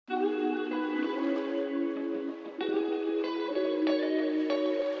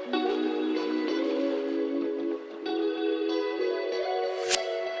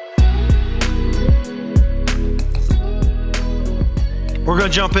We're going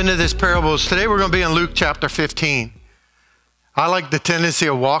to jump into this parables. Today we're going to be in Luke chapter 15. I like the tendency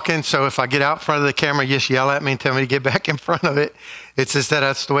of walking, so if I get out in front of the camera, just yell at me and tell me to get back in front of it. It's just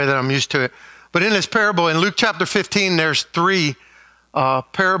that's the way that I'm used to it. But in this parable, in Luke chapter 15, there's three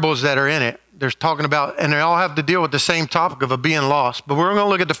parables that are in it. They're talking about, and they all have to deal with the same topic of being lost. But we're going to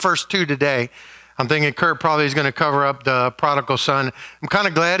look at the first two today. I'm thinking Kurt probably is going to cover up the prodigal son. I'm kind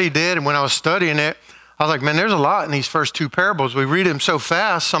of glad he did, and when I was studying it, I was like, man, there's a lot in these first two parables. We read them so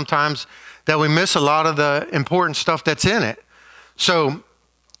fast sometimes that we miss a lot of the important stuff that's in it. So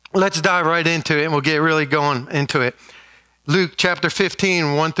let's dive right into it, and we'll get really going into it. Luke chapter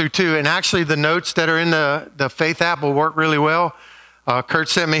 15, 1 through 2. And actually, the notes that are in the Faith app will work really well. Kurt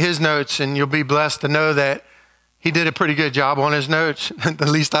sent me his notes, and you'll be blessed to know that he did a pretty good job on his notes. At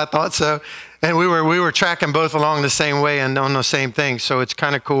least I thought so. And we were tracking both along the same way and on the same thing. So it's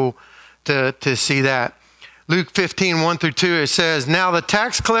kind of cool to see that. Luke 15, 1 through 2, it says, now the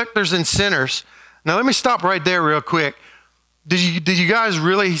tax collectors and sinners. Now let me stop right there real quick. Did you guys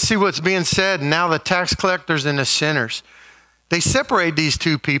really see what's being said? Now the tax collectors and the sinners. They separate these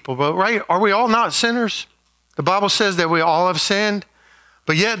two people, but right? Are we all not sinners? The Bible says that we all have sinned,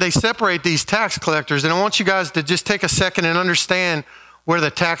 but yet they separate these tax collectors. And I want you guys to just take a second and understand where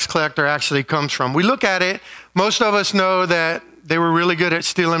the tax collector actually comes from. We look at it, most of us know that they were really good at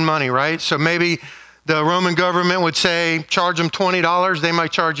stealing money, right? So maybe the Roman government would say, charge them $20, they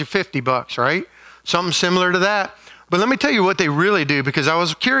might charge you $50, right? Something similar to that. But let me tell you what they really do, because I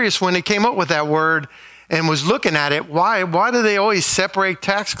was curious when they came up with that word and was looking at it, why do they always separate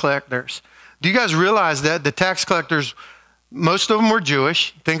tax collectors? Do you guys realize that the tax collectors, most of them were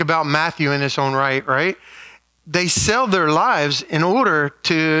Jewish? Think about Matthew in his own right? They sell their lives in order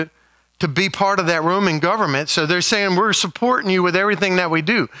to be part of that Roman government. So they're saying, we're supporting you with everything that we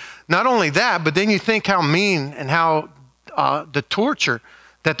do. Not only that, but then you think how mean and how the torture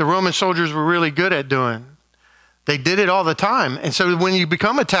that the Roman soldiers were really good at doing. They did it all the time. And so when you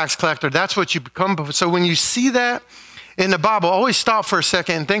become a tax collector, that's what you become. So when you see that in the Bible, always stop for a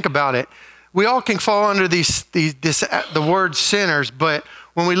second and think about it. We all can fall under the word sinners, but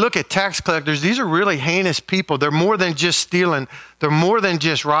when we look at tax collectors, these are really heinous people. They're more than just stealing. They're more than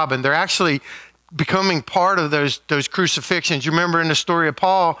just robbing. They're actually becoming part of those crucifixions. You remember in the story of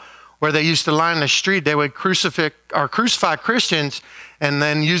Paul where they used to line the street, they would crucify Christians and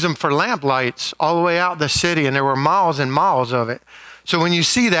then use them for lamp lights all the way out the city, and there were miles and miles of it. So when you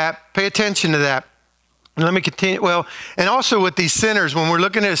see that, pay attention to that. And let me continue. Well, and also with these sinners, when we're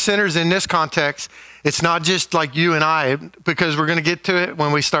looking at sinners in this context, it's not just like you and I, because we're going to get to it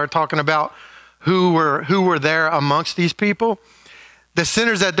when we start talking about who were there amongst these people. The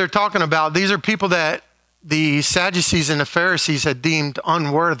sinners that they're talking about, these are people that the Sadducees and the Pharisees had deemed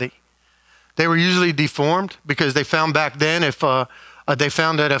unworthy. They were usually deformed because they found back then they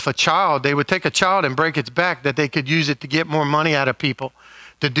found that if a child, they would take a child and break its back, that they could use it to get more money out of people,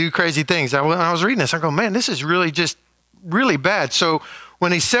 to do crazy things. When I was reading this, I go, man, this is really just really bad. So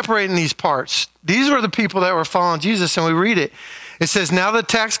when he's separating these parts, these were the people that were following Jesus, and we read it. It says, now the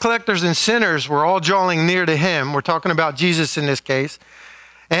tax collectors and sinners were all drawing near to him. We're talking about Jesus in this case.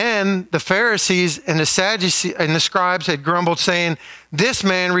 And the Pharisees and the Sadducees and the scribes had grumbled, saying, this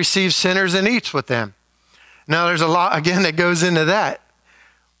man receives sinners and eats with them. Now there's a lot, again, that goes into that.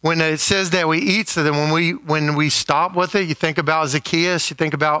 When it says that we eat, so then when we stop with it, you think about Zacchaeus, you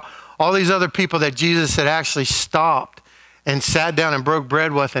think about all these other people that Jesus had actually stopped and sat down and broke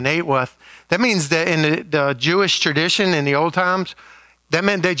bread with and ate with. That means that in the Jewish tradition in the old times, that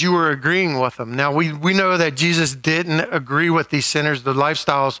meant that you were agreeing with them. Now, we know that Jesus didn't agree with these sinners, the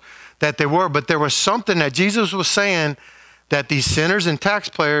lifestyles that they were, but there was something that Jesus was saying that these sinners and tax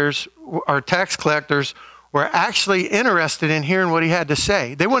collectors were actually interested in hearing what he had to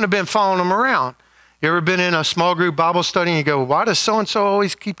say. They wouldn't have been following him around. You ever been in a small group Bible study and you go, why does so-and-so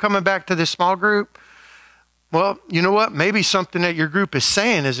always keep coming back to this small group? Well, you know what? Maybe something that your group is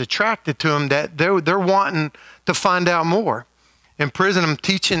saying is attracted to them, that they're wanting to find out more. In prison, I'm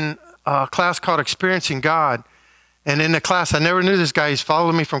teaching a class called Experiencing God. And in the class, I never knew this guy. He's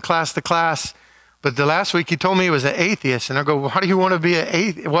followed me from class to class. But the last week he told me he was an atheist. And I go, why do you want to be an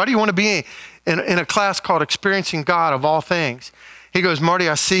atheist? Why do you want to be in a class called Experiencing God of all things? He goes, Marty,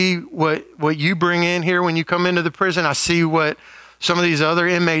 I see what you bring in here when you come into the prison. I see what some of these other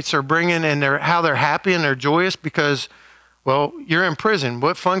inmates are bringing, and how they're happy and they're joyous because, well, you're in prison.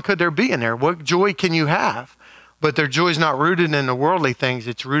 What fun could there be in there? What joy can you have? But their joy is not rooted in the worldly things.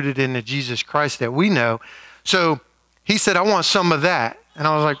 It's rooted in the Jesus Christ that we know. So he said, I want some of that. And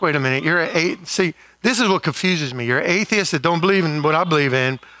I was like, wait a minute, you're an atheist. See, this is what confuses me. You're an atheist that don't believe in what I believe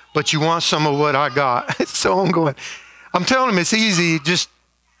in, but you want some of what I got. So I'm going, I'm telling them it's easy. Just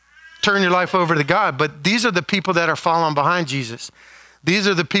turn your life over to God. But these are the people that are following behind Jesus. These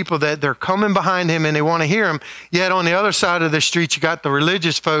are the people that they're coming behind him and they want to hear him. Yet on the other side of the street, you got the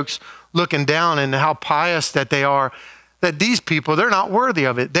religious folks looking down and how pious that they are, that these people, they're not worthy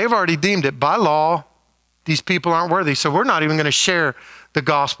of it. They've already deemed it by law. These people aren't worthy. So we're not even going to share the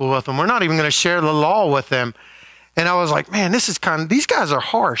gospel with them. We're not even going to share the law with them. And I was like, man, these guys are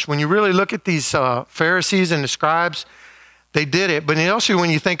harsh. When you really look at these Pharisees and the scribes, they did it. But also when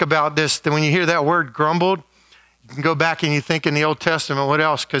you think about this, then when you hear that word grumbled, you can go back and you think in the Old Testament, what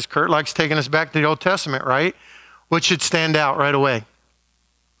else? Because Kurt likes taking us back to the Old Testament, right? What should stand out right away?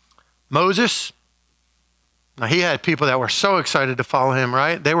 Moses. Now, he had people that were so excited to follow him,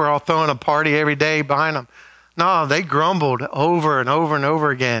 right? They were all throwing a party every day behind him. No, they grumbled over and over and over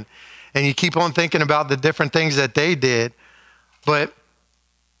again. And you keep on thinking about the different things that they did. But,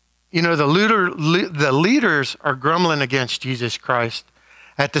 you know, the leaders are grumbling against Jesus Christ.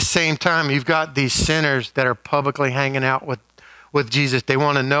 At the same time, you've got these sinners that are publicly hanging out with Jesus. They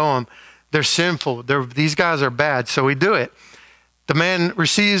want to know him. They're sinful. These guys are bad, so we do it. The man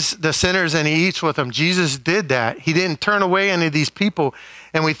receives the sinners and he eats with them. Jesus did that. He didn't turn away any of these people.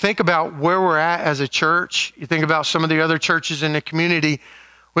 And we think about where we're at as a church. You think about some of the other churches in the community.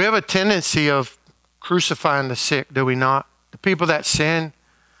 We have a tendency of crucifying the sick, do we not? The people that sin,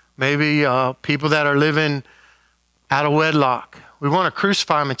 maybe people that are living out of wedlock. We want to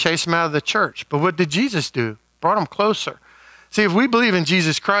crucify them and chase them out of the church. But what did Jesus do? Brought them closer. See, if we believe in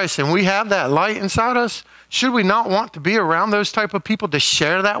Jesus Christ and we have that light inside us, should we not want to be around those type of people to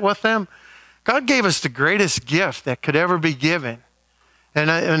share that with them? God gave us the greatest gift that could ever be given.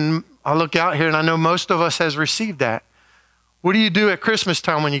 And I look out here and I know most of us has received that. What do you do at Christmas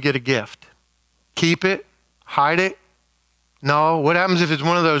time when you get a gift? Keep it? Hide it? No. What happens if it's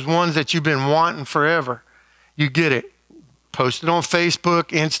one of those ones that you've been wanting forever? You get it. Post it on Facebook,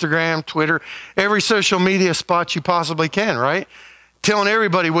 Instagram, Twitter, every social media spot you possibly can, right? Telling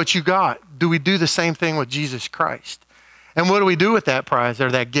everybody what you got. Do we do the same thing with Jesus Christ? And what do we do with that prize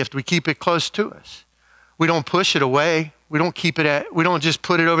or that gift? We keep it close to us. We don't push it away. We don't just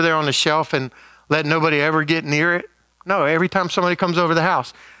put it over there on the shelf and let nobody ever get near it. No, every time somebody comes over the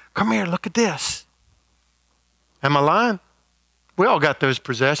house, come here, look at this. Am I lying? We all got those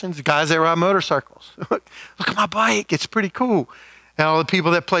possessions. The guys that ride motorcycles. Look at my bike. It's pretty cool. And all the people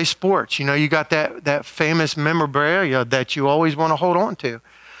that play sports. You know, you got that famous memorabilia that you always want to hold on to.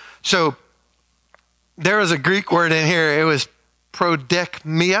 So there was a Greek word in here. It was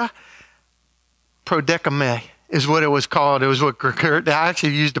prodekmia. Prodekame is what it was called. It was what Kurt, I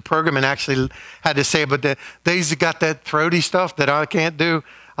actually used the program and actually had to say it. But they got that throaty stuff that I can't do.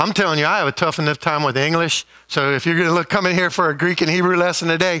 I'm telling you, I have a tough enough time with English. So if you're going to come in here for a Greek and Hebrew lesson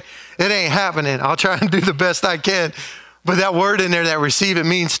today, it ain't happening. I'll try and do the best I can. But that word in there, that receive, it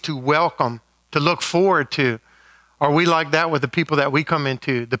means to welcome, to look forward to. Are we like that with the people that we come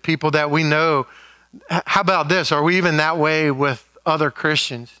into, the people that we know? How about this? Are we even that way with other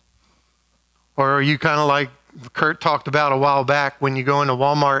Christians? Or are you kind of like Kurt talked about a while back when you go into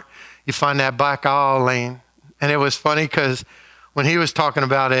Walmart, you find that back aisle lane. And it was funny because when he was talking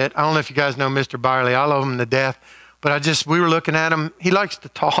about it, I don't know if you guys know Mr. Byerly. I love him to death. But we were looking at him. He likes to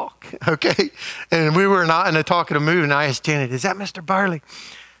talk, okay? And we were not in a talkative mood. And I asked Janet, is that Mr. Byerly?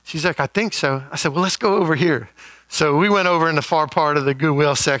 She's like, I think so. I said, well, let's go over here. So we went over in the far part of the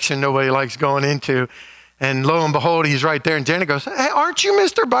Goodwill section nobody likes going into. And lo and behold, he's right there. And Janet goes, hey, aren't you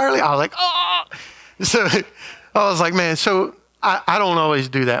Mr. Byerly? I was like, oh. So I was like, man, so I don't always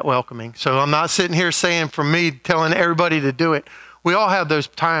do that welcoming. So I'm not sitting here saying for me, telling everybody to do it. We all have those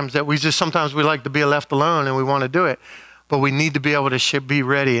times that sometimes we like to be left alone and we want to do it. But we need to be able to be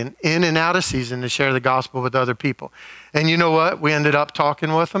ready and in and out of season to share the gospel with other people. And you know what? We ended up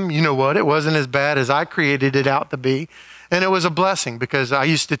talking with them. You know what? It wasn't as bad as I created it out to be. And it was a blessing because I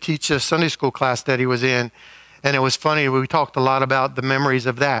used to teach a Sunday school class that he was in. And it was funny. We talked a lot about the memories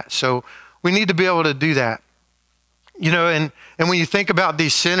of that. So we need to be able to do that. You know, and when you think about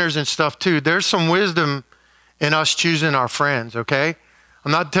these sinners and stuff too, there's some wisdom in us choosing our friends, okay?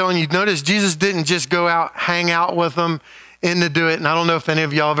 I'm not telling you, notice Jesus didn't just go out, hang out with them and to do it. And I don't know if any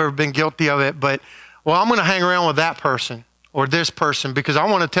of y'all have ever been guilty of it, but, well, I'm going to hang around with that person or this person because I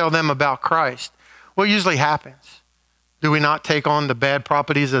want to tell them about Christ. What usually happens? Do we not take on the bad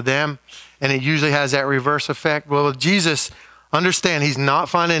properties of them? And it usually has that reverse effect. Well, Jesus, understand, he's not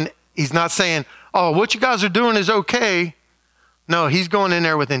saying, oh, what you guys are doing is okay. No, he's going in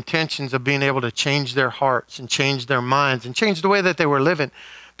there with intentions of being able to change their hearts and change their minds and change the way that they were living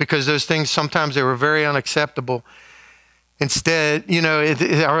because those things, sometimes they were very unacceptable. Instead,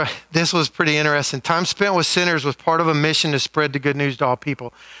 this was pretty interesting. Time spent with sinners was part of a mission to spread the good news to all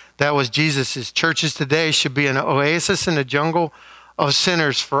people. That was Jesus's. Churches today should be an oasis in the jungle of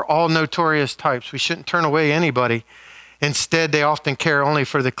sinners for all notorious types. We shouldn't turn away anybody. Instead, they often care only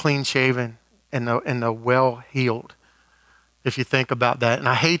for the clean-shaven and the well-heeled, if you think about that. And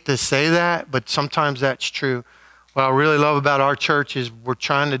I hate to say that, but sometimes that's true. What I really love about our church is we're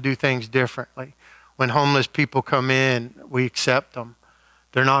trying to do things differently. When homeless people come in, we accept them.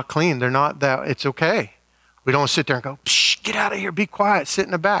 They're not clean. They're not that. It's okay. We don't sit there and go, psh, get out of here, be quiet, sit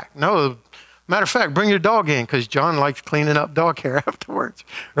in the back. No, matter of fact, bring your dog in, because John likes cleaning up dog hair afterwards,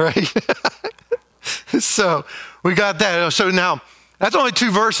 right? So we got that. So now, that's only 2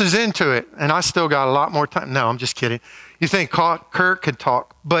 verses into it, and I still got a lot more time. No, I'm just kidding. You think Kurt could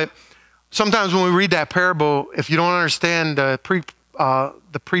talk, but sometimes when we read that parable, if you don't understand the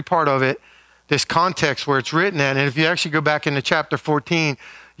pre part of it, this context where it's written at, and if you actually go back into chapter 14,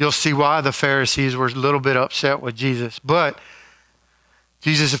 you'll see why the Pharisees were a little bit upset with Jesus. But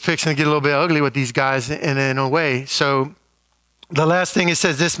Jesus is fixing to get a little bit ugly with these guys in a way. So the last thing it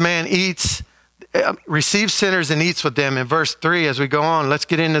says, this man receives sinners and eats with them. In verse 3, as we go on, let's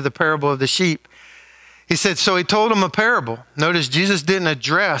get into the parable of the sheep. He said, so he told them a parable. Notice Jesus didn't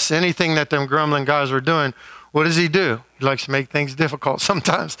address anything that them grumbling guys were doing. What does he do? He likes to make things difficult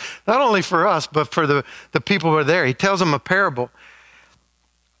sometimes, not only for us, but for the people who are there. He tells them a parable.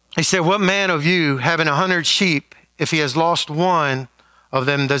 He said, what man of you, having 100 sheep, if he has lost one of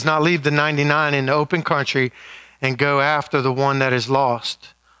them, does not leave the 99 in the open country and go after the one that is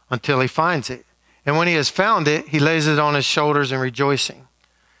lost until he finds it? And when he has found it, he lays it on his shoulders and rejoicing.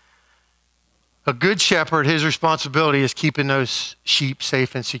 A good shepherd, his responsibility is keeping those sheep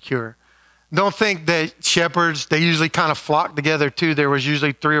safe and secure. Don't think that shepherds, they usually kind of flock together too. There was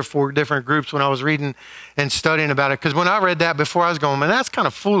usually 3 or 4 different groups when I was reading and studying about it. Because when I read that before, I was going, man, that's kind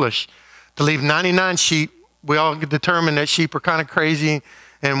of foolish to leave 99 sheep. We all determined that sheep are kind of crazy.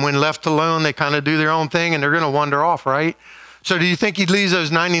 And when left alone, they kind of do their own thing and they're going to wander off, right? So do you think he leaves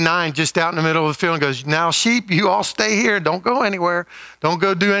those 99 just out in the middle of the field and goes, now sheep, you all stay here. Don't go anywhere. Don't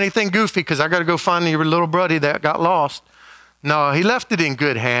go do anything goofy because I got to go find your little buddy that got lost. No, he left it in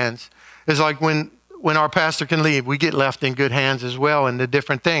good hands. It's like when our pastor can leave, we get left in good hands as well in the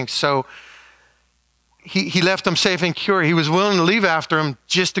different things. So he left them safe and secure. He was willing to leave after them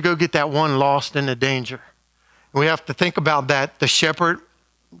just to go get that one lost in the danger. We have to think about that, the shepherd,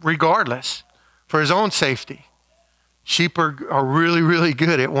 regardless, for his own safety. Sheep are really, really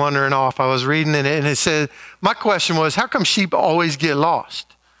good at wandering off. I was reading it, and it said, my question was, how come sheep always get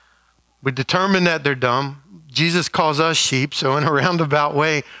lost? We determine that they're dumb. Jesus calls us sheep, so in a roundabout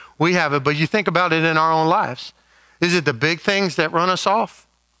way, we have it. But you think about it in our own lives. Is it the big things that run us off?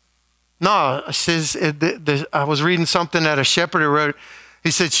 No, it says, I was reading something that a shepherd wrote.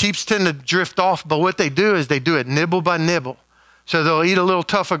 He said, sheep tend to drift off, but what they do is they do it nibble by nibble. So they'll eat a little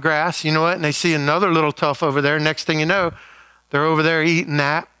tuft of grass, you know what, and they see another little tuft over there. Next thing you know, they're over there eating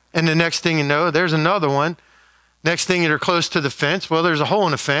that. And the next thing you know, there's another one. Next thing you're close to the fence. Well, there's a hole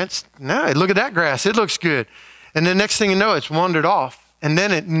in the fence. No, look at that grass. It looks good. And the next thing you know, it's wandered off. And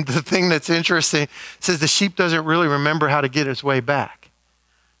then the thing that's interesting says the sheep doesn't really remember how to get its way back.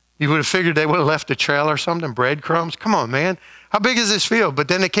 You would have figured they would have left a trail or something, breadcrumbs. Come on, man. How big is this field? But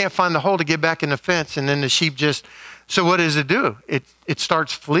then they can't find the hole to get back in the fence. And then the sheep just, so what does it do? It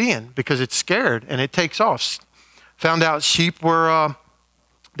starts fleeing because it's scared and it takes off. Found out sheep were,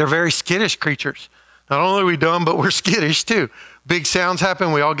 they're very skittish creatures. Not only are we dumb, but we're skittish too. Big sounds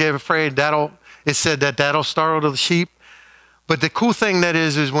happen, we all get afraid. It said that'll startle the sheep. But the cool thing that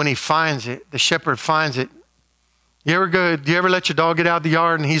is when he finds it, the shepherd finds it. Do you ever let your dog get out of the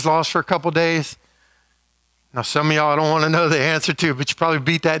yard and he's lost for a couple days? Now, some of y'all don't want to know the answer to, but you probably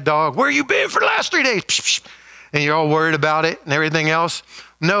beat that dog. Where you been for the last 3 days? Psh, psh. And you're all worried about it and everything else.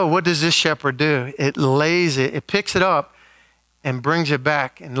 No, what does this shepherd do? It picks it up and brings it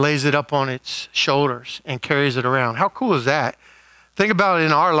back and lays it up on its shoulders and carries it around. How cool is that? Think about it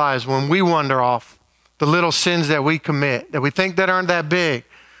in our lives when we wander off. The little sins that we commit, that we think that aren't that big.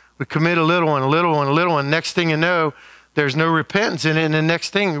 We commit a little one, a little one, a little one. Next thing you know, there's no repentance in it. And the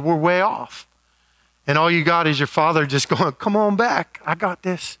next thing, we're way off. And all you got is your Father just going, come on back. I got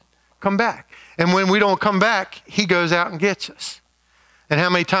this. Come back. And when we don't come back, he goes out and gets us. And how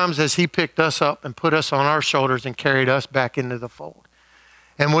many times has he picked us up and put us on our shoulders and carried us back into the fold?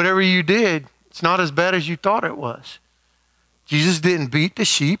 And whatever you did, it's not as bad as you thought it was. Jesus didn't beat the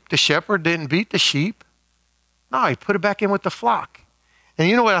sheep. The shepherd didn't beat the sheep. No, he put it back in with the flock. And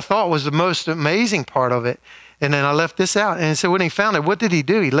you know what I thought was the most amazing part of it? And then I left this out. And so when he found it, what did he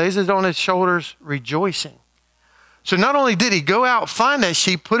do? He lays it on his shoulders, rejoicing. So not only did he go out, find that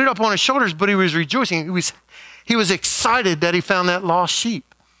sheep, put it up on his shoulders, but he was rejoicing. He was excited that he found that lost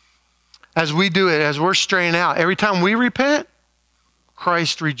sheep. As we do it, as we're straying out, every time we repent,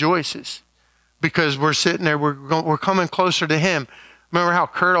 Christ rejoices because we're sitting there, we're coming closer to him. Remember how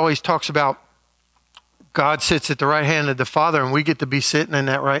Kurt always talks about God sits at the right hand of the Father and we get to be sitting in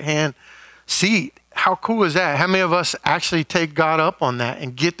that right hand seat. How cool is that? How many of us actually take God up on that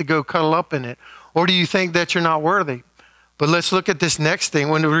and get to go cuddle up in it? Or do you think that you're not worthy? But let's look at this next thing.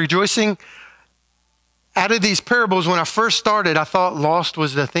 When the rejoicing, out of these parables, when I first started, I thought lost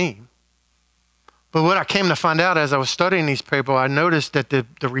was the theme. But what I came to find out as I was studying these parables, I noticed that the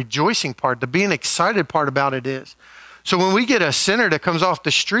rejoicing part, the being excited part about it is. So when we get a sinner that comes off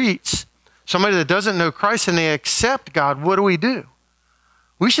the streets, somebody that doesn't know Christ and they accept God, what do?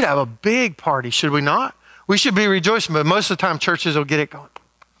 We should have a big party, should we not? We should be rejoicing, but most of the time churches will get it going.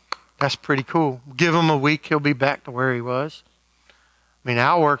 That's pretty cool. Give him a week, he'll be back to where he was. I mean,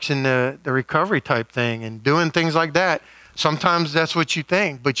 Al works in the recovery type thing and doing things like that. Sometimes that's what you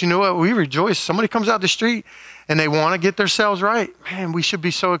think. But you know what? We rejoice. Somebody comes out the street and they want to get themselves right. Man, we should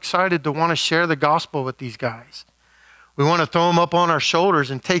be so excited to want to share the gospel with these guys. We want to throw them up on our shoulders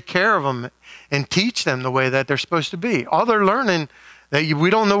and take care of them and teach them the way that they're supposed to be. All they're learning, we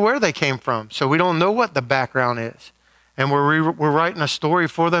don't know where they came from. So we don't know what the background is. And we're writing a story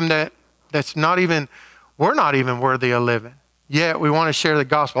for them that's not even, we're not even worthy of living. Yet we want to share the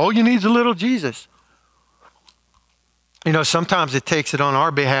gospel. All you need is a little Jesus. You know, sometimes it takes it on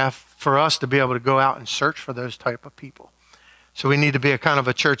our behalf for us to be able to go out and search for those type of people. So we need to be a kind of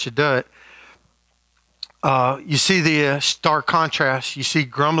a church that does it. You see the stark contrast. You see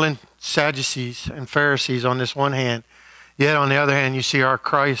grumbling Sadducees and Pharisees on this one hand. Yet on the other hand, you see our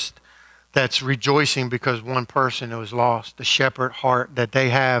Christ that's rejoicing because one person was lost, the shepherd heart that they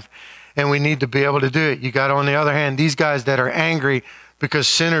have. And we need to be able to do it. You got on the other hand, these guys that are angry because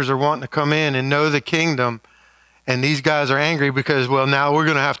sinners are wanting to come in and know the kingdom. And these guys are angry because, well, now we're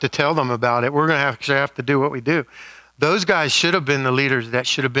going to have to tell them about it. We're going to have to do what we do. Those guys should have been the leaders that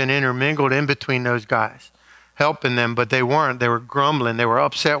should have been intermingled in between those guys, helping them, but they weren't. They were grumbling. They were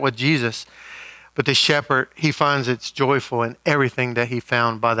upset with Jesus. But the shepherd, he finds it's joyful in everything that he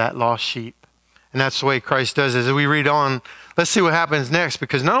found by that lost sheep. And that's the way Christ does it. As we read on, let's see what happens next,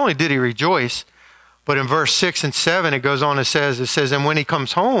 because not only did he rejoice, but in verse 6 and 7, it goes on, it says, and when he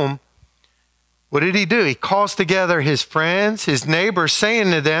comes home, what did he do? He calls together his friends, his neighbors,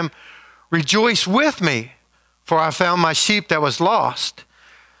 saying to them, rejoice with me, for I found my sheep that was lost.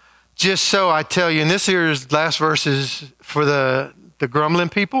 Just so I tell you, and this here's last verses for the grumbling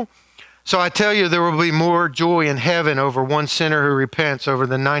people. So I tell you, there will be more joy in heaven over one sinner who repents over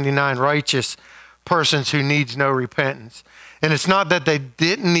the 99 righteous persons who needs no repentance. And it's not that they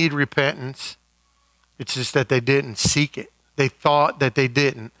didn't need repentance. It's just that they didn't seek it. They thought that they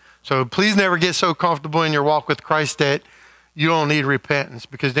didn't. So please never get so comfortable in your walk with Christ that you don't need repentance,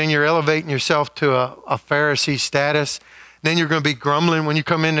 because then you're elevating yourself to a Pharisee status. Then you're going to be grumbling when you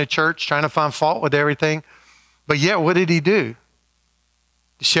come into church, trying to find fault with everything. But yet, what did he do?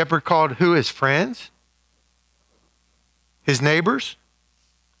 The shepherd called who? His friends? His neighbors?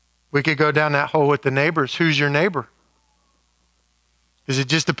 We could go down that hole with the neighbors. Who's your neighbor? Is it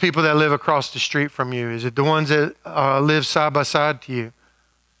just the people that live across the street from you? Is it the ones that live side by side to you?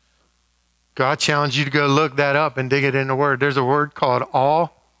 God challenged you to go look that up and dig it in the Word. There's a word called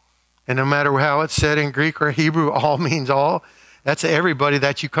all. And no matter how it's said in Greek or Hebrew, all means all. That's everybody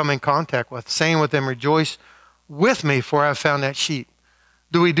that you come in contact with. Saying with them, rejoice with me, for I have found that sheep.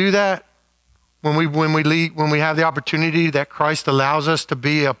 Do we do that when we have the opportunity that Christ allows us to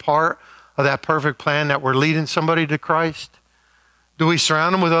be a part of that perfect plan, that we're leading somebody to Christ? Do we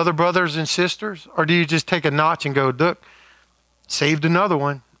surround them with other brothers and sisters? Or do you just take a notch and go, look, saved another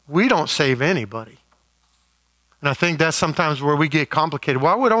one? We don't save anybody. And I think that's sometimes where we get complicated.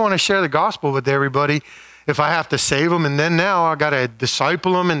 Why would I want to share the gospel with everybody if I have to save them, and then now I got to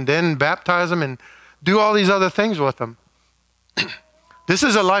disciple them and then baptize them and do all these other things with them? This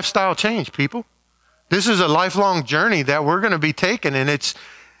is a lifestyle change, people. This is a lifelong journey that we're going to be taking. And it's,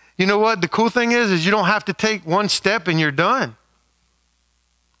 you know what? The cool thing is you don't have to take one step and you're done.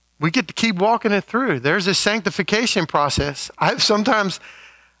 We get to keep walking it through. There's a sanctification process. I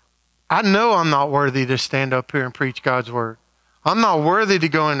know I'm not worthy to stand up here and preach God's word. I'm not worthy to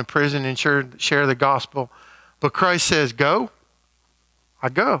go into prison and share the gospel. But Christ says, go. I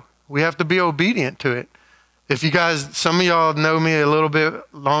go. We have to be obedient to it. If you guys, some of y'all know me a little bit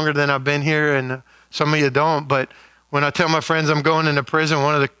longer than I've been here, and some of you don't, but when I tell my friends I'm going into prison,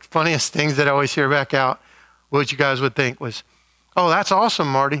 one of the funniest things that I always hear back out, what you guys would think was, Oh, that's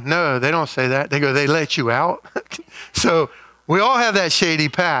awesome, Marty. No, they don't say that. They go, they let you out. So we all have that shady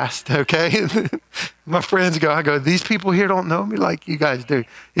past, okay? My friends go, I go, these people here don't know me like you guys do.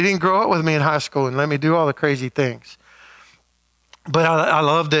 You didn't grow up with me in high school and let me do all the crazy things. But I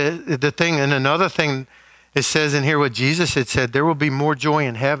love the thing. And another thing, it says in here what Jesus had said, there will be more joy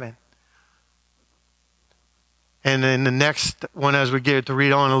in heaven. And then the next one, as we get to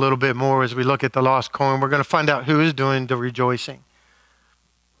read on a little bit more, as we look at the lost coin, we're going to find out who is doing the rejoicing.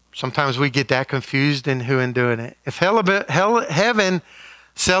 Sometimes we get that confused in who is doing it. If heaven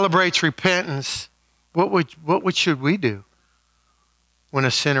celebrates repentance, what should we do when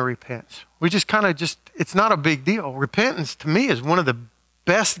a sinner repents? We just it's not a big deal. Repentance to me is one of the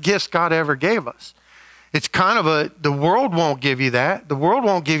best gifts God ever gave us. It's kind of the world won't give you that. The world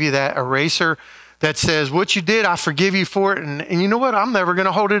won't give you that eraser that says, what you did, I forgive you for it. And you know what? I'm never going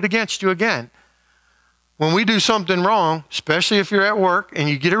to hold it against you again. When we do something wrong, especially if you're at work and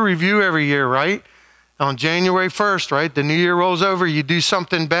you get a review every year, right? On January 1st, right? The new year rolls over, you do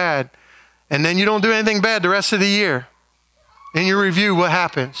something bad. And then you don't do anything bad the rest of the year. In your review, what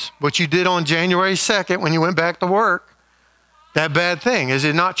happens? What you did on January 2nd when you went back to work, that bad thing. Is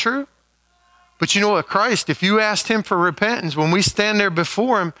it not true? But you know what? Christ, if you asked him for repentance, when we stand there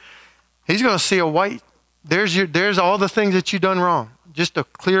before him, he's going to see a white, there's all the things that you've done wrong. Just a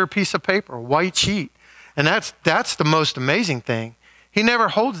clear piece of paper, a white sheet. And that's the most amazing thing. He never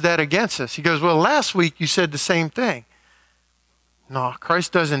holds that against us. He goes, well, last week you said the same thing. No,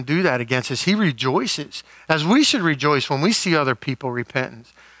 Christ doesn't do that against us. He rejoices, as we should rejoice when we see other people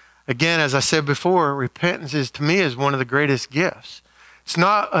repentance. Again, as I said before, repentance to me is one of the greatest gifts. It's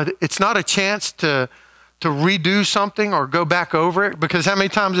not a chance to redo something or go back over it, because how many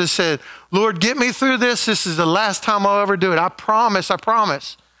times it said, Lord, get me through this. This is the last time I'll ever do it. I promise, I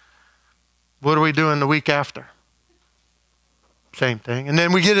promise. What are we doing the week after? Same thing. And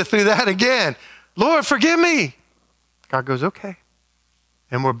then we get it through that again. Lord, forgive me. God goes, okay.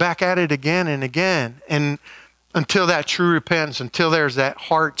 And we're back at it again and again. And until that true repentance, until there's that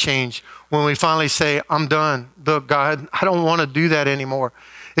heart change, when we finally say, I'm done. Look, God, I don't want to do that anymore.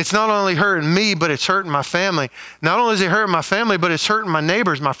 It's not only hurting me, but it's hurting my family. Not only is it hurting my family, but it's hurting my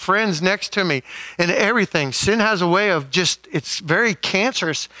neighbors, my friends next to me, and everything. Sin has a way of it's very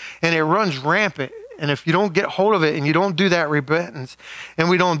cancerous, and it runs rampant. And if you don't get hold of it and you don't do that repentance, and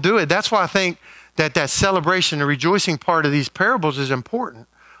we don't do it, that's why I think that celebration, the rejoicing part of these parables is important.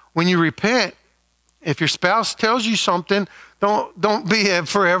 When you repent, if your spouse tells you something, don't be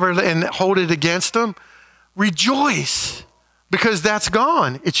forever and hold it against them. Rejoice. Because that's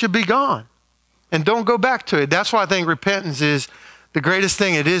gone. It should be gone. And don't go back to it. That's why I think repentance is the greatest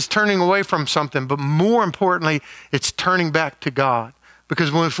thing. It is turning away from something, but more importantly, it's turning back to God.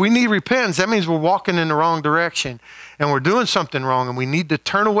 Because if we need repentance, that means we're walking in the wrong direction and we're doing something wrong, and we need to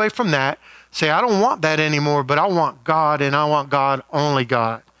turn away from that. Say, I don't want that anymore, but I want God, and I want God, only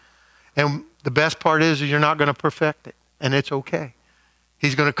God. And the best part is you're not going to perfect it, and it's okay.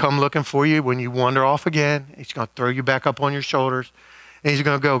 He's going to come looking for you when you wander off again. He's going to throw you back up on your shoulders. And he's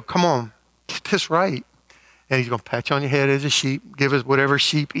going to go, come on, get this right. And he's going to pat you on your head as a sheep, give us whatever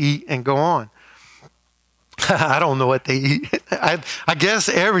sheep eat, and go on. I don't know what they eat. I guess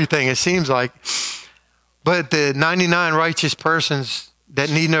everything, it seems like. But the 99 righteous persons that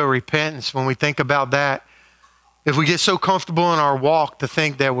need no repentance, when we think about that, if we get so comfortable in our walk to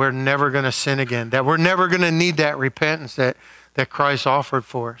think that we're never going to sin again, that we're never going to need that repentance that Christ offered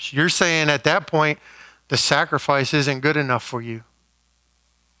for us. You're saying at that point, the sacrifice isn't good enough for you.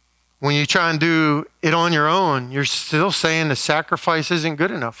 When you try and do it on your own, you're still saying the sacrifice isn't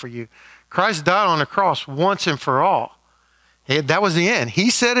good enough for you. Christ died on the cross once and for all. That was the end. He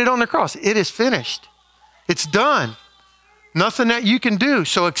said it on the cross. It is finished. It's done. Nothing that you can do.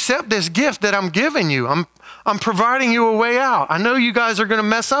 So accept this gift that I'm giving you. I'm providing you a way out. I know you guys are going to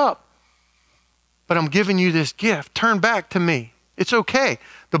mess up, but I'm giving you this gift. Turn back to me. It's okay.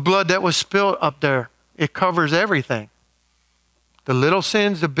 The blood that was spilled up there, it covers everything. The little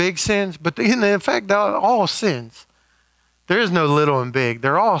sins, the big sins, but in fact, all sins. There is no little and big.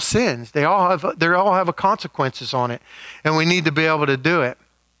 They're all sins. They all have a consequences on it, and we need to be able to do it.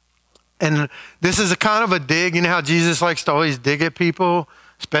 And this is a kind of a dig. You know how Jesus likes to always dig at people,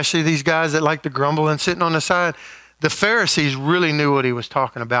 especially these guys that like to grumble and sitting on the side. The Pharisees really knew what he was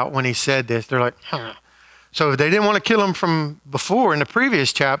talking about when he said this. They're like, huh. So if they didn't want to kill him from before in the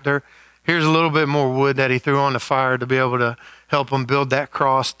previous chapter, here's a little bit more wood that he threw on the fire to be able to help them build that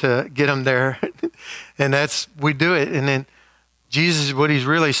cross to get them there. And we do it. And then Jesus, what he's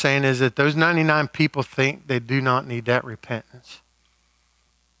really saying is that those 99 people think they do not need that repentance.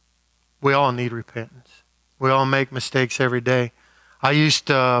 We all need repentance. We all make mistakes every day. I used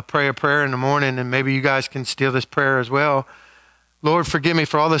to pray a prayer in the morning, and maybe you guys can steal this prayer as well. Lord, forgive me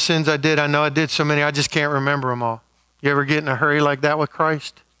for all the sins I did. I know I did so many, I just can't remember them all. You ever get in a hurry like that with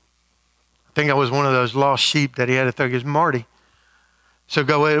Christ? I think I was one of those lost sheep that he had to throw. His Marty. So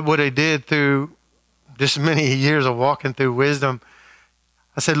God, what I did through this many years of walking through wisdom,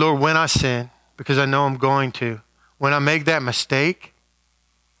 I said, Lord, when I sin, because I know I'm going to, when I make that mistake,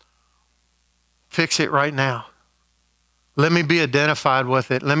 fix it right now. Let me be identified with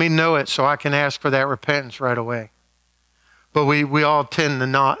it. Let me know it so I can ask for that repentance right away. But we all tend to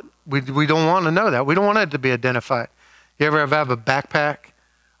not, we don't want to know that. We don't want it to be identified. You ever have a backpack?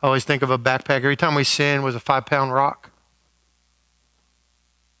 I always think of a backpack. Every time we sin was a 5-pound rock.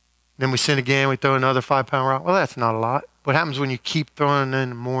 Then we sin again, we throw another 5-pound rock. Well, that's not a lot. What happens when you keep throwing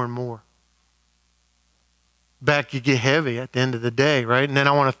in more and more? Back you get heavy at the end of the day, right? And then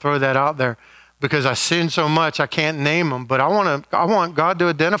I want to throw that out there because I sin so much I can't name them, but I want God to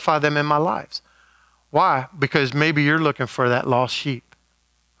identify them in my lives. Why? Because maybe you're looking for that lost sheep,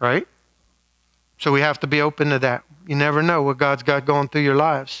 right? So we have to be open to that. You never know what God's got going through your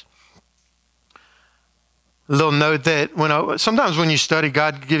lives. A little note that sometimes when you study,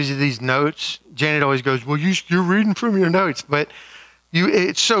 God gives you these notes. Janet always goes, well, you're reading from your notes, but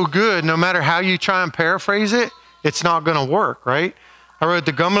it's so good. No matter how you try and paraphrase it, it's not going to work, right? I wrote,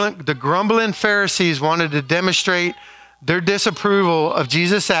 the grumbling Pharisees wanted to demonstrate their disapproval of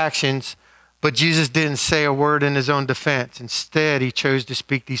Jesus' actions, but Jesus didn't say a word in his own defense. Instead, he chose to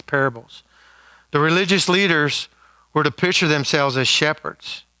speak these parables. The religious leaders were to picture themselves as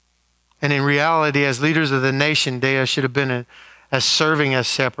shepherds. And in reality, as leaders of the nation, they should have been as serving as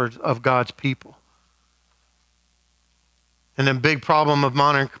shepherds of God's people. And the big problem of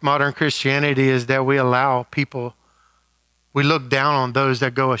modern Christianity is that we look down on those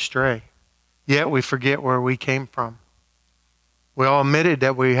that go astray, yet we forget where we came from. We all admitted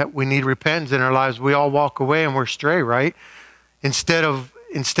that we need repentance in our lives. We all walk away and we're astray, right? Instead of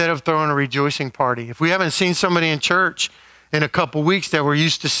throwing a rejoicing party. If we haven't seen somebody in church in a couple weeks that we're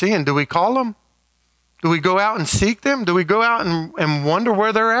used to seeing, do we call them? Do we go out and seek them? Do we go out and wonder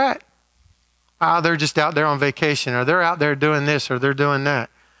where they're at? They're just out there on vacation, or they're out there doing this, or they're doing that.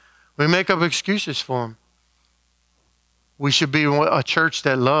 We make up excuses for them. We should be a church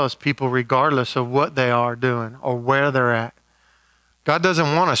that loves people regardless of what they are doing or where they're at. God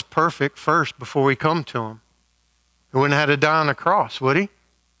doesn't want us perfect first before we come to him. He wouldn't have had to die on the cross, would he?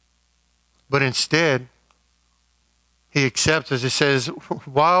 But instead, he accepts us. It says,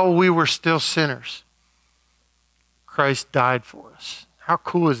 while we were still sinners, Christ died for us. How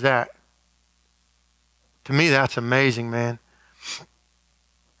cool is that? To me, that's amazing, man.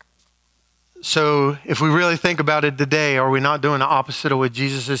 So if we really think about it today, are we not doing the opposite of what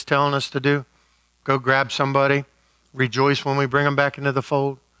Jesus is telling us to do? Go grab somebody, rejoice when we bring them back into the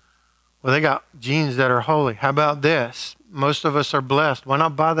fold. Well, they got jeans that are holy. How about this? Most of us are blessed. Why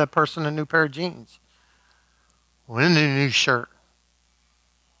not buy that person a new pair of jeans? Well, a new shirt.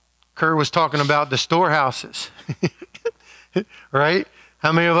 Kurt was talking about the storehouses, right?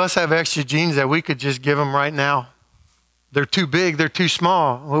 How many of us have extra jeans that we could just give them right now? They're too big, they're too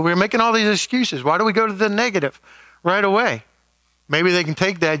small. Well, we're making all these excuses. Why do we go to the negative right away? Maybe they can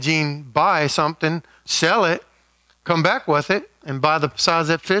take that jean, buy something, sell it, come back with it, and buy the size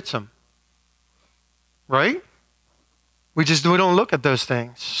that fits them. Right? We don't look at those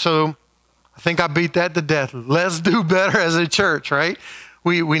things. So I think I beat that to death. Let's do better as a church, right?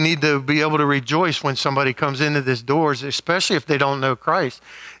 We need to be able to rejoice when somebody comes into these doors, especially if they don't know Christ.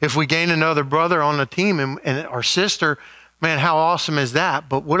 If we gain another brother on the team and our sister, man, how awesome is that?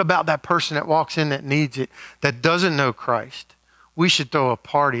 But what about that person that walks in that needs it, that doesn't know Christ? We should throw a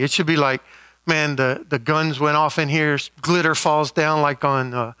party. It should be like, man, the guns went off in here, glitter falls down like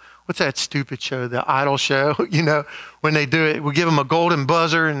on, what's that stupid show, the Idol show? You know, when they do it, we give them a golden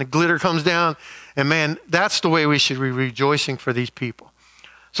buzzer and the glitter comes down. And man, that's the way we should be rejoicing for these people.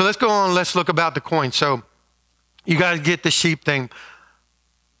 So let's go on. Let's look about the coin. So you got to get the sheep thing.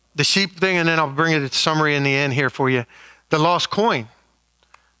 The sheep thing, and then I'll bring it a summary in the end here for you. The lost coin.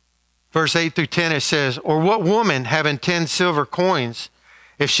 Verse 8 through 10, it says, or what woman having 10 silver coins,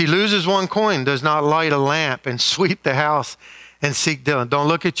 if she loses one coin, does not light a lamp and sweep the house and seek diligently. Don't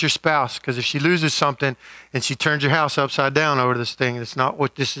look at your spouse, because if she loses something and she turns your house upside down over this thing, that's not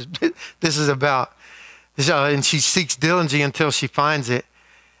what this is about. And she seeks diligently until she finds it.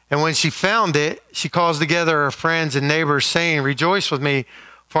 And when she found it, she calls together her friends and neighbors, saying, rejoice with me,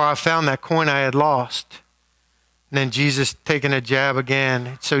 for I found that coin I had lost. And then Jesus taking a jab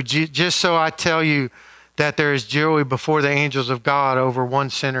again. So just so I tell you that there is joy before the angels of God over one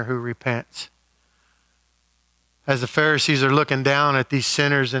sinner who repents. as the Pharisees are looking down at these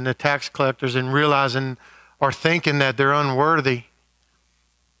sinners and the tax collectors and realizing or thinking that they're unworthy.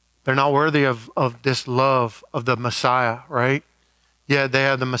 They're not worthy of this love of the Messiah, right? Yeah, they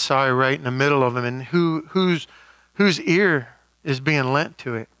have the Messiah right in the middle of them. And whose ear is being lent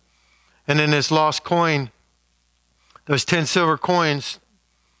to it? And then this lost coin, those 10 silver coins,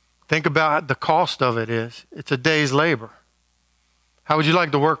 think about the cost of it is. It's a day's labor. How would you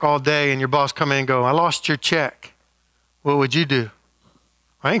like to work all day and your boss come in and go, I lost your check? What would you do?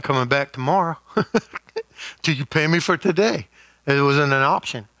 I ain't coming back tomorrow. Do you pay me for today? It wasn't an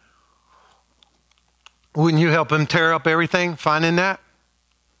option. Wouldn't you help him tear up everything, finding that?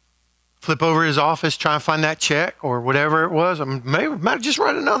 Flip over his office, try and find that check or whatever it was. Maybe just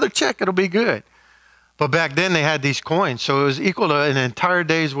write another check. It'll be good. But back then they had these coins, so it was equal to an entire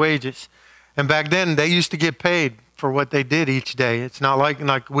day's wages. And back then they used to get paid for what they did each day. It's not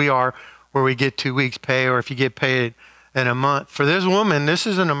like we are where we get 2 weeks pay or if you get paid in a month. For this woman, this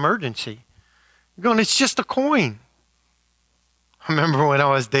is an emergency. You're going, it's just a coin. I remember when I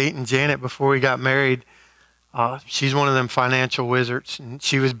was dating Janet before we got married. She's one of them financial wizards, and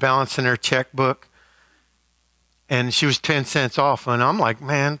she was balancing her checkbook, and she was 10 cents off. And I'm like,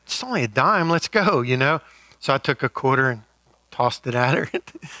 man, it's only a dime. Let's go, you know. So I took a quarter and tossed it at her.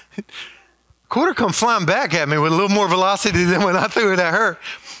 Quarter come flying back at me with a little more velocity than when I threw it at her.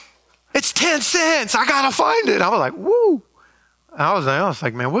 It's 10 cents. I got to find it. I was like, woo. I was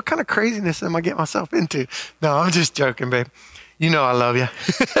like, man, what kind of craziness am I getting myself into? No, I'm just joking, babe. You know I love you.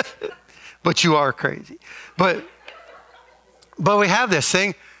 But you are crazy. But we have this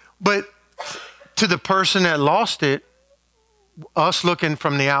thing. But to the person that lost it, us looking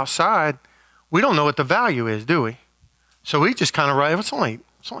from the outside, we don't know what the value is, do we? So we just kind of write, it's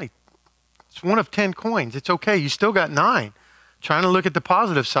one of 10 coins. It's okay. You still got 9. Trying to look at the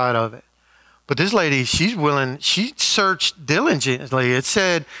positive side of it. But this lady, she searched diligently. It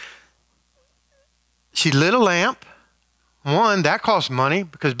said she lit a lamp. One, that cost money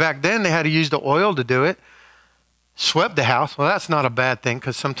because back then they had to use the oil to do it. Swept the house. Well, that's not a bad thing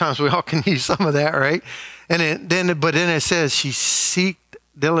because sometimes we all can use some of that, right? And then it says she seeked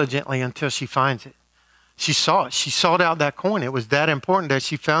diligently until she finds it. She saw it. She sought out that coin. It was that important that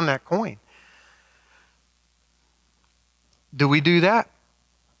she found that coin. Do we do that?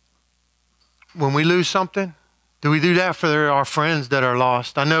 When we lose something? Do we do that for our friends that are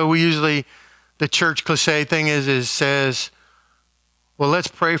lost? I know we usually, the church cliche thing says, well, let's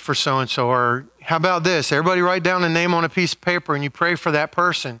pray for so-and-so. Or how about this? Everybody write down a name on a piece of paper and you pray for that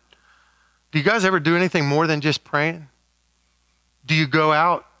person. Do you guys ever do anything more than just praying? Do you go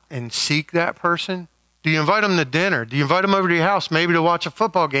out and seek that person? Do you invite them to dinner? Do you invite them over to your house maybe to watch a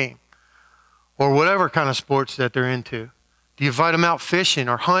football game? Or whatever kind of sports that they're into? Do you invite them out fishing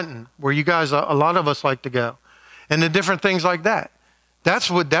or hunting where you guys, a lot of us like to go? And the different things like that. That's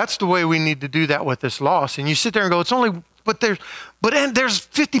the way we need to do that with this loss. And you sit there and go, it's only, but there's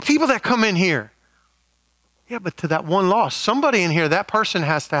 50 people that come in here. Yeah, but to that one loss, somebody in here, that person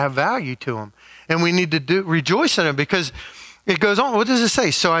has to have value to them. And we need to rejoice in it because it goes on. What does it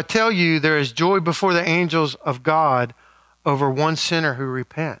say? So I tell you, there is joy before the angels of God over one sinner who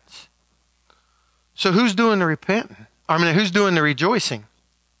repents. So who's doing the repenting? Who's doing the rejoicing?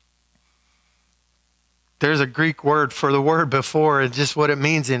 There's a Greek word for the word before. It's just what it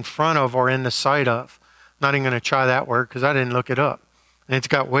means in front of or in the sight of. I'm not even going to try that word because I didn't look it up. And it's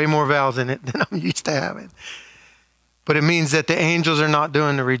got way more vowels in it than I'm used to having. But it means that the angels are not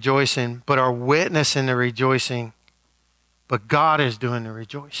doing the rejoicing, but are witnessing the rejoicing. But God is doing the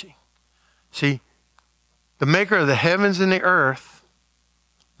rejoicing. See, the maker of the heavens and the earth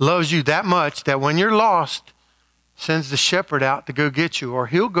loves you that much that when you're lost, sends the shepherd out to go get you, or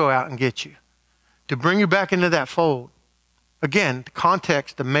he'll go out and get you to bring you back into that fold. Again, the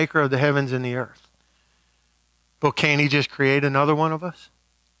context, the maker of the heavens and the earth. But can't he just create another one of us?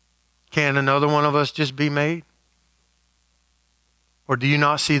 Can another one of us just be made? Or do you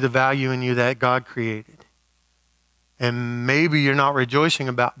not see the value in you that God created? And maybe you're not rejoicing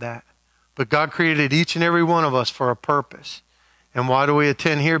about that. But God created each and every one of us for a purpose. And why do we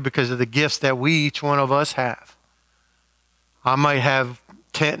attend here? Because of the gifts that each one of us have. I might have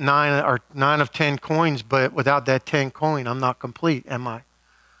 9 of 10 coins, but without that 10 coin, I'm not complete, am I?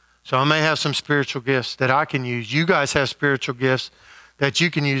 So I may have some spiritual gifts that I can use. You guys have spiritual gifts that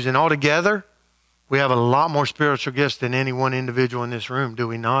you can use. And altogether, we have a lot more spiritual gifts than any one individual in this room, do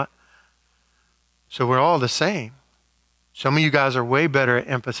we not? So we're all the same. Some of you guys are way better at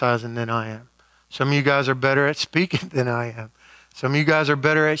emphasizing than I am. Some of you guys are better at speaking than I am. Some of you guys are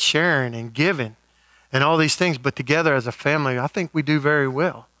better at sharing and giving and all these things. But together as a family, I think we do very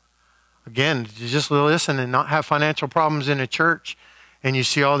well. Again, you just listen and not have financial problems in a church. And you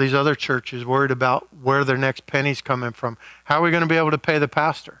see all these other churches worried about where their next penny's coming from. How are we going to be able to pay the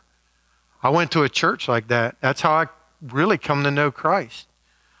pastor? I went to a church like that. That's how I really come to know Christ.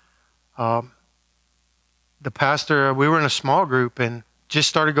 The pastor, we were in a small group and just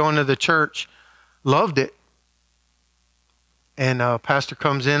started going to the church, loved it. And pastor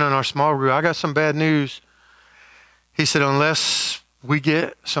comes in on our small group. I got some bad news. He said, unless we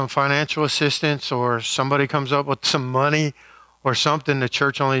get some financial assistance or somebody comes up with some money or something, the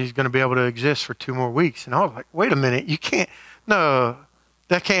church only is going to be able to exist for 2 more weeks. And I was like, wait a minute, you can't, no,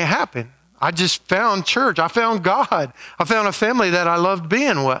 that can't happen. I just found church. I found God. I found a family that I loved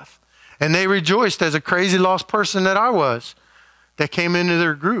being with. And they rejoiced as a crazy lost person that I was that came into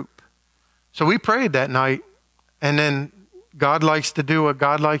their group. So we prayed that night. And then God likes to do what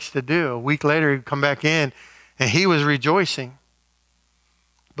God likes to do. A week later, he'd come back in and he was rejoicing.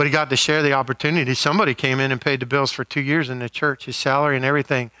 But he got to share the opportunity. Somebody came in and paid the bills for 2 years in the church, his salary and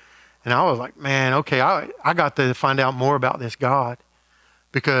everything. And I was like, man, okay, I got to find out more about this God.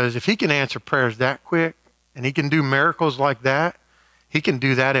 Because if he can answer prayers that quick and he can do miracles like that, he can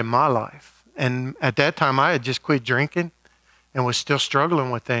do that in my life. And at that time, I had just quit drinking and was still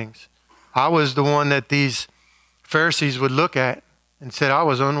struggling with things. I was the one that these Pharisees would look at and said I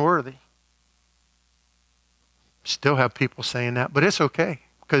was unworthy. Still have people saying that, but it's okay.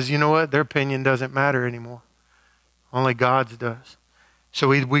 Because you know what? Their opinion doesn't matter anymore. Only God's does. So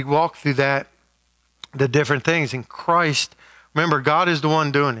we walk through that, the different things. And Christ, remember, God is the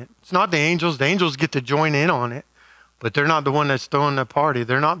one doing it. It's not the angels. The angels get to join in on it. But they're not the one that's throwing the party.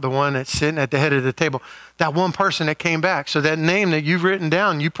 They're not the one that's sitting at the head of the table. That one person that came back. So that name that you've written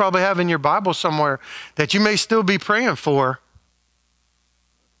down, you probably have in your Bible somewhere that you may still be praying for.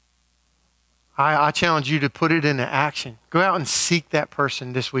 I challenge you to put it into action. Go out and seek that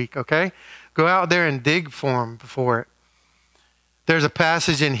person this week, okay? Go out there and dig for him for it. There's a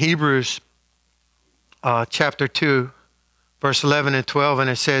passage in Hebrews chapter 2, verse 11 and 12, and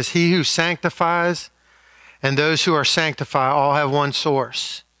it says, he who sanctifies and those who are sanctified all have one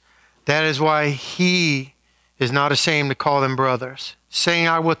source. That is why he is not ashamed to call them brothers, saying,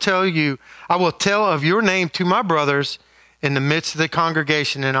 I will tell of your name to my brothers in the midst of the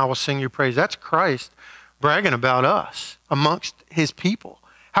congregation, and I will sing your praise. That's Christ bragging about us amongst his people.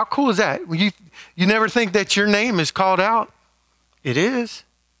 How cool is that? You never think that your name is called out? It is.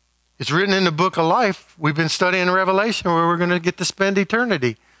 It's written in the book of life. We've been studying Revelation where we're going to get to spend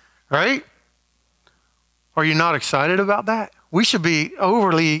eternity, right? Are you not excited about that? We should be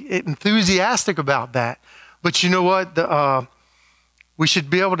overly enthusiastic about that. But you know what? We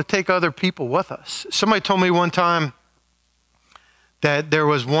should be able to take other people with us. Somebody told me one time that there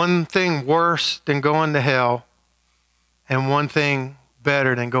was one thing worse than going to hell and one thing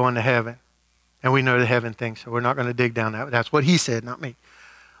better than going to heaven. And we know the heaven thing, so we're not going to dig down that. That's what he said, not me.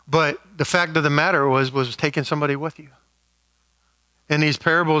 But the fact of the matter was taking somebody with you. In these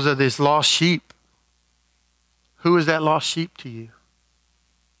parables of this lost sheep, who is that lost sheep to you?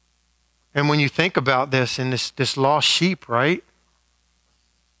 And when you think about this and this lost sheep, right?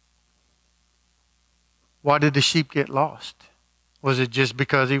 Why did the sheep get lost? Was it just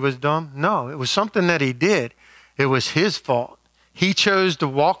because he was dumb? No, it was something that he did. It was his fault. He chose to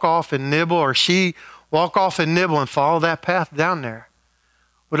walk off and nibble, or she walk off and nibble and follow that path down there.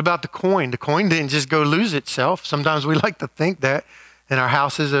 What about the coin? The coin didn't just go lose itself. Sometimes we like to think that in our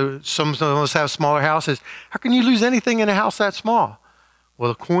houses. Some of us have smaller houses. How can you lose anything in a house that small? Well,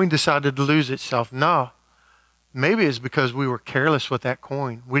 the coin decided to lose itself. No, maybe it's because we were careless with that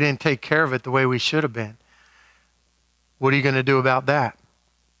coin. We didn't take care of it the way we should have been. What are you going to do about that?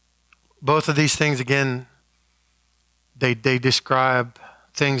 Both of these things, again, they describe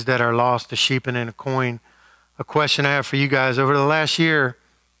things that are lost, a sheep and a coin. A question I have for you guys, over the last year,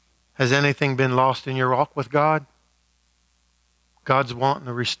 has anything been lost in your walk with God? God's wanting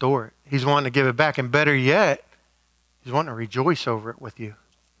to restore it. He's wanting to give it back. And better yet, he's wanting to rejoice over it with you.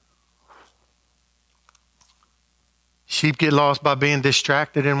 Sheep get lost by being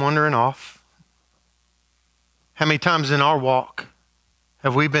distracted and wandering off. How many times in our walk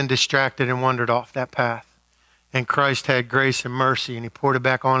have we been distracted and wandered off that path? And Christ had grace and mercy, and he poured it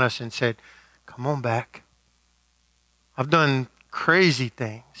back on us and said, come on back. I've done crazy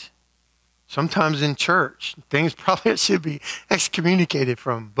things. Sometimes in church, things probably should be excommunicated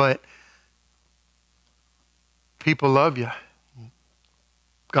from, but people love you.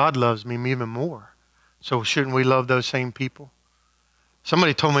 God loves me even more. So shouldn't we love those same people?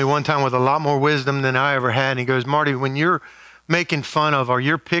 Somebody told me one time with a lot more wisdom than I ever had, and he goes, Marty, when you're making fun of or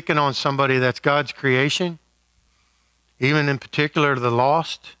you're picking on somebody that's God's creation, even in particular the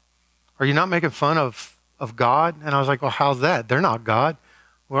lost, Are you not making fun of God? And I was like, well, how's that? They're not God.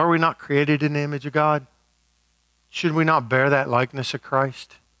 Well, are we not created in the image of God? Should we not bear that likeness of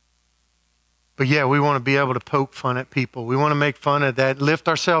Christ? But yeah, we want to be able to poke fun at people. We want to make fun of that, lift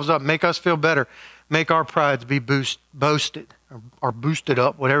ourselves up, make us feel better, make our prides be boasted or boosted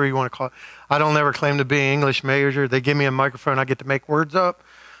up, whatever you want to call it. I don't ever claim to be an English major. They give me a microphone, I get to make words up.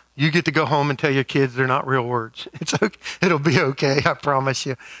 You get to go home and tell your kids they're not real words. It's okay. It'll be okay, I promise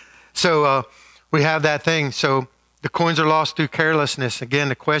you. So we have that thing. So the coins are lost through carelessness. Again,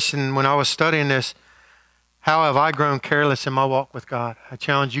 the question when I was studying this, how have I grown careless in my walk with God? I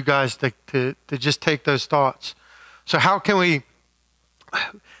challenge you guys to just take those thoughts. So how can we,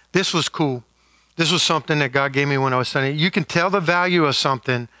 this was cool. This was something that God gave me when I was studying. You can tell the value of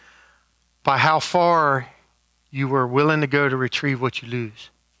something by how far you were willing to go to retrieve what you lose.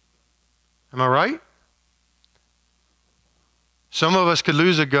 Am I right? Some of us could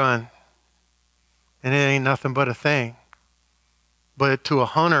lose a gun, and it ain't nothing but a thing. But to a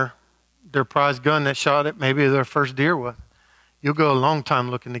hunter, their prized gun that shot it, maybe their first deer with, you'll go a long time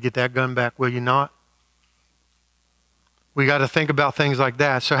looking to get that gun back, will you not? We got to think about things like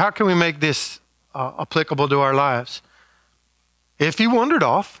that. So how can we make this applicable to our lives? If you wandered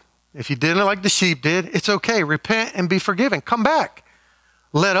off, if you didn't like the sheep did, it's okay. Repent and be forgiven. Come back.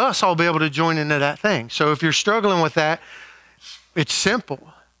 Let us all be able to join into that thing. So if you're struggling with that, it's simple.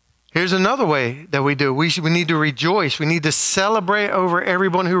 Here's another way that we do. We need to rejoice. We need to celebrate over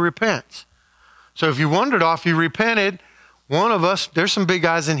everyone who repents. So if you wandered off, you repented, one of us, there's some big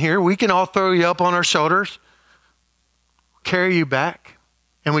guys in here, we can all throw you up on our shoulders, carry you back,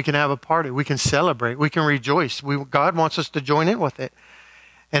 and we can have a party. We can celebrate. We can rejoice. God wants us to join in with it.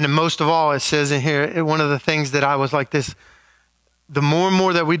 And most of all, it says in here, one of the things that I was like this, the more and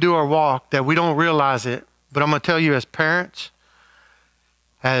more that we do our walk, that we don't realize it, but I'm going to tell you as parents,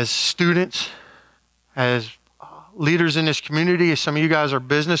 as students, as leaders in this community, as some of you guys are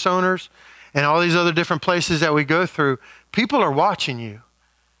business owners, and all these other different places that we go through, people are watching you.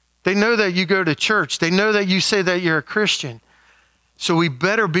 They know that you go to church. They know that you say that you're a Christian. So we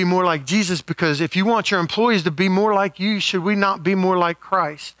better be more like Jesus, because if you want your employees to be more like you, should we not be more like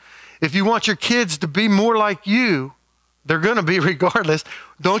Christ? If you want your kids to be more like you, they're going to be regardless.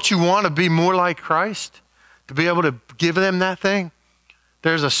 Don't you want to be more like Christ? To be able to give them that thing?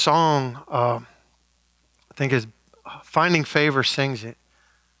 There's a song, I think it's Finding Favor sings it.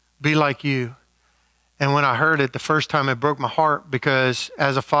 Be like you. And when I heard it the first time, it broke my heart, because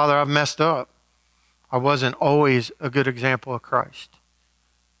as a father, I've messed up. I wasn't always a good example of Christ.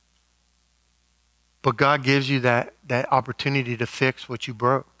 But God gives you that opportunity to fix what you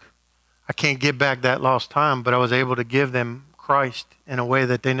broke. I can't get back that lost time, but I was able to give them Christ in a way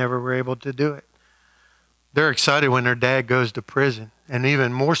that they never were able to do it. They're excited when their dad goes to prison, and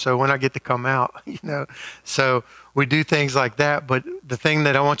even more so when I get to come out, you know. So we do things like that, but the thing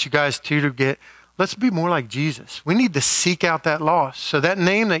that I want you guys to get, let's be more like Jesus. We need to seek out that lost. So that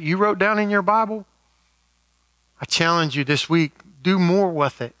name that you wrote down in your Bible, I challenge you this week, do more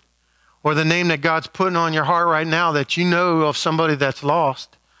with it. Or the name that God's putting on your heart right now that you know of somebody that's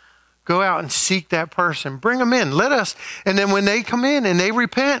lost. Go out and seek that person. Bring them in. Let us, and then when they come in and they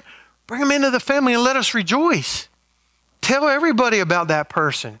repent, bring them into the family and let us rejoice. Tell everybody about that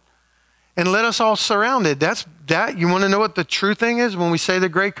person. And let us all surround it. You want to know what the true thing is when we say the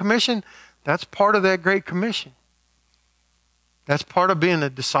Great Commission? That's part of that Great Commission. That's part of being a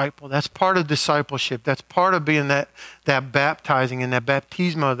disciple. That's part of discipleship. That's part of being that baptizing and that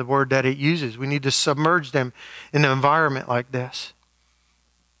baptisma, the word that it uses. We need to submerge them in an environment like this.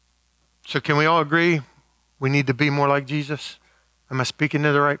 So can we all agree we need to be more like Jesus? Am I speaking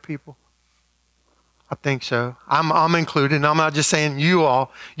to the right people? I think so. I'm included. I'm not just saying you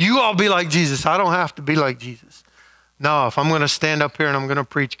all be like Jesus. I don't have to be like Jesus. No, if I'm going to stand up here and I'm going to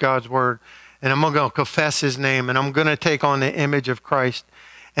preach God's word and I'm going to confess his name and I'm going to take on the image of Christ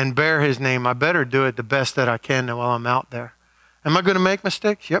and bear his name, I better do it the best that I can while I'm out there. Am I going to make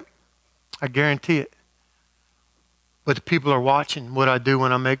mistakes? Yep. I guarantee it. But the people are watching what I do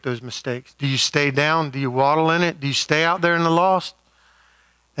when I make those mistakes. Do you stay down? Do you waddle in it? Do you stay out there in the lost?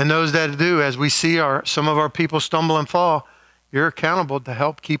 And those that do, as we see some of our people stumble and fall, you're accountable to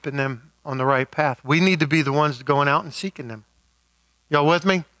help keeping them on the right path. We need to be the ones going out and seeking them. Y'all with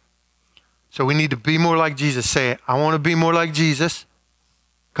me? So we need to be more like Jesus. Say it. I want to be more like Jesus.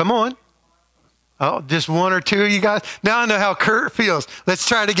 Come on. Oh, just one or two of you guys. Now I know how Kurt feels. Let's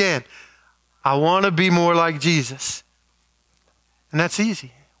try it again. I want to be more like Jesus. And that's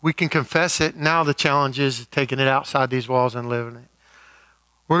easy. We can confess it. Now the challenge is taking it outside these walls and living it.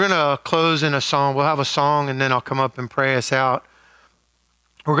 We're going to close in a song. We'll have a song and then I'll come up and pray us out.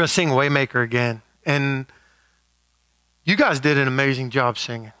 We're going to sing Waymaker again. And you guys did an amazing job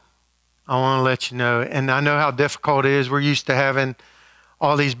singing. I want to let you know. And I know how difficult it is. We're used to having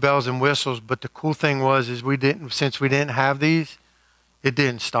all these bells and whistles, but the cool thing was is since we didn't have these, it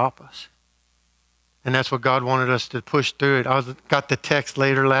didn't stop us. And that's what God wanted us to push through it. Got the text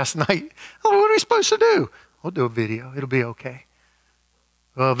later last night. Oh, what are we supposed to do? We'll do a video. It'll be okay.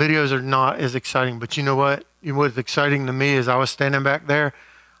 Well, videos are not as exciting, but you know what? What's exciting to me is I was standing back there.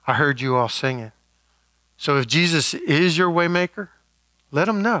 I heard you all singing. So if Jesus is your waymaker, let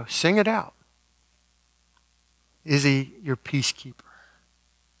him know. Sing it out. Is he your peacekeeper?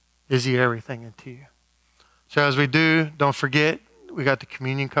 Is he everything to you? So as we do, don't forget, we got the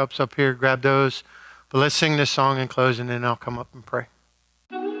communion cups up here. Grab those. But let's sing this song in closing, and then I'll come up and pray.